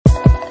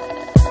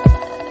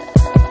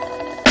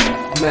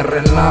Me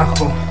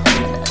relajo,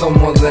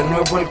 tomo de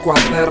nuevo el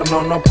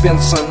cuaderno, no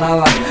pienso en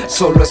nada,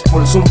 solo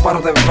expulso un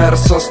par de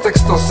versos,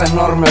 textos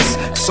enormes.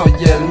 Soy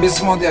el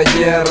mismo de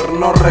ayer,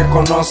 no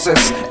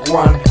reconoces.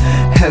 One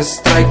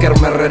Striker,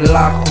 me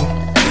relajo.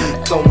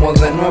 Tomo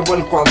de nuevo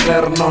el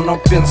cuaderno, no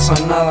pienso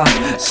en nada,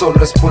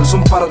 solo expulso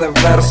un par de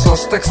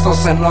versos,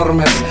 textos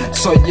enormes.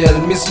 Soy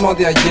el mismo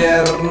de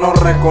ayer, no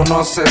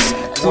reconoces.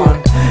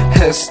 One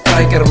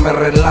Striker, me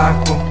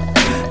relajo.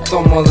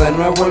 Tomo de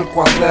nuevo el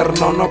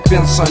cuaderno, no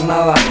pienso en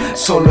nada,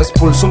 solo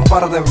expulso un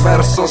par de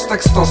versos,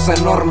 textos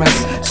enormes.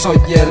 Soy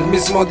el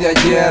mismo de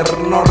ayer,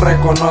 no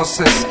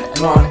reconoces.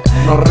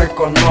 No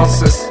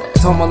reconoces.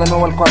 Tomo de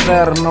nuevo el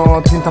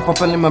cuaderno, tinta,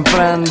 papel y me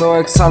prendo.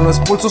 Exhalo,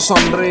 expulso,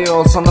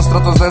 sonrío, son los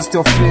tratos de este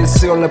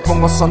oficio. Le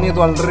pongo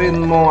sonido al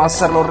ritmo,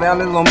 hacerlo real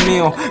es lo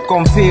mío.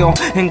 Confío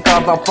en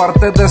cada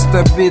parte de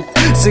este beat.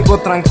 Sigo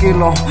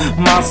tranquilo,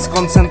 más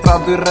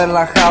concentrado y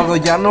relajado.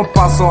 Ya no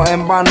paso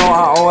en vano,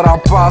 ahora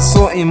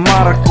paso y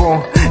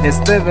marco.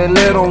 Este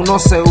velero no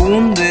se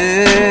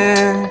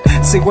hunde,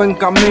 sigo en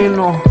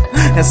camino,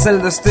 es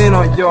el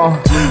destino. Yo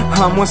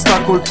amo esta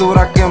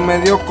cultura que me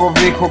dio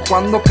cobijo.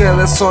 Cuando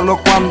quedé solo,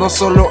 cuando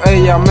solo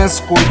ella me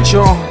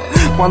escuchó,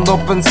 cuando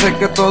pensé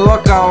que todo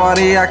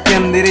acabaría,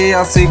 ¿quién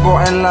diría? Sigo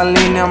en la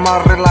línea,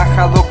 más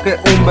relajado que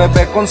un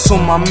bebé con su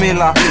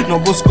mamila. No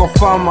busco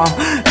fama,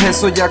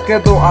 eso ya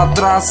quedó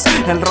atrás.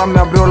 El rap me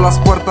abrió las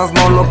puertas,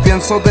 no lo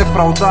pienso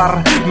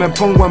defraudar. Me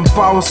pongo en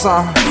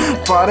pausa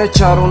para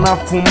echar una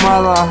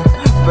fumada,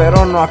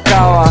 pero no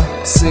acaba.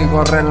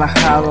 Sigo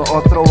relajado,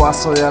 otro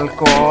vaso de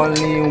alcohol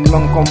y un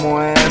blon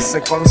como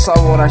ese con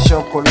sabor a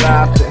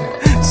chocolate.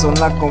 Son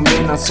la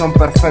combinación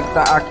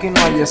perfecta, aquí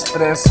no hay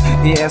estrés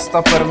y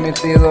está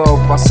permitido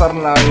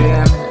pasarla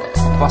bien,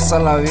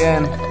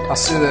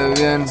 así de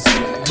bien.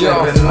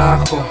 Yo me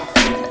relajo,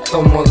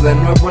 tomo de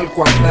nuevo el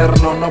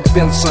cuaderno, no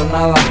pienso en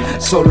nada,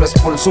 solo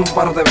expulso un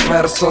par de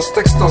versos,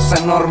 textos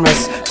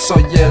enormes.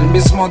 Soy el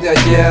mismo de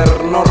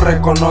ayer, no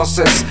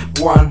reconoces.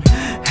 One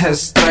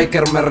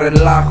Striker, me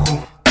relajo.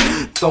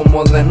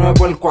 Tomo de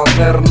nuevo el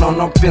cuaderno,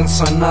 no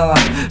pienso en nada,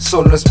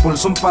 solo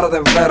expulso un par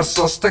de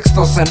versos,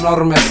 textos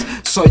enormes.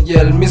 Soy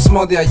el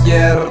mismo de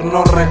ayer,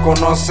 no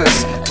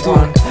reconoces.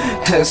 One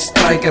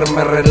Striker,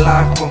 me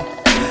relajo.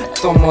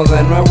 Tomo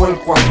de nuevo el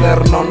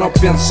cuaderno, no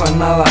pienso en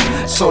nada,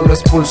 solo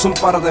expulso un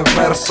par de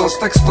versos,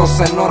 textos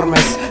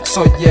enormes.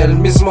 Soy el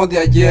mismo de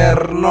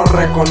ayer, no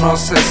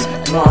reconoces.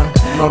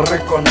 No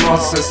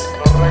reconoces.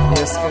 Y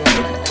es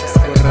que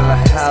estoy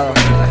relajado.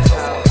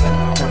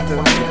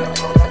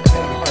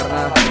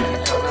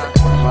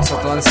 Paso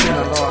todo el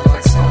cielo,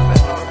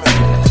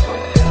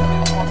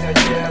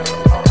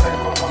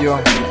 yo,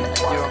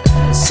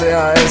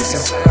 sea ese,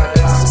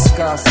 es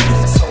casi,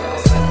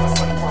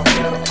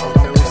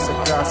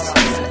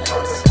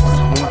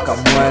 nunca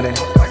muere.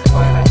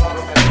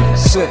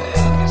 Sí.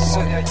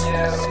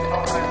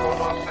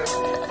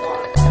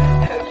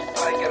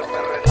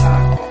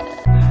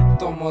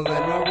 Tomo de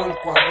nuevo el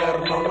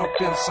cuaderno, no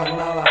pienso en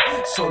nada,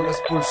 solo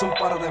expulso un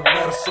par de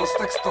versos,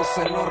 textos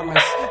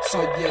enormes.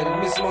 Soy el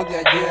mismo de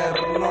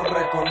ayer, no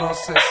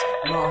reconoces.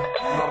 No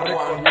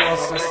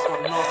reconoces.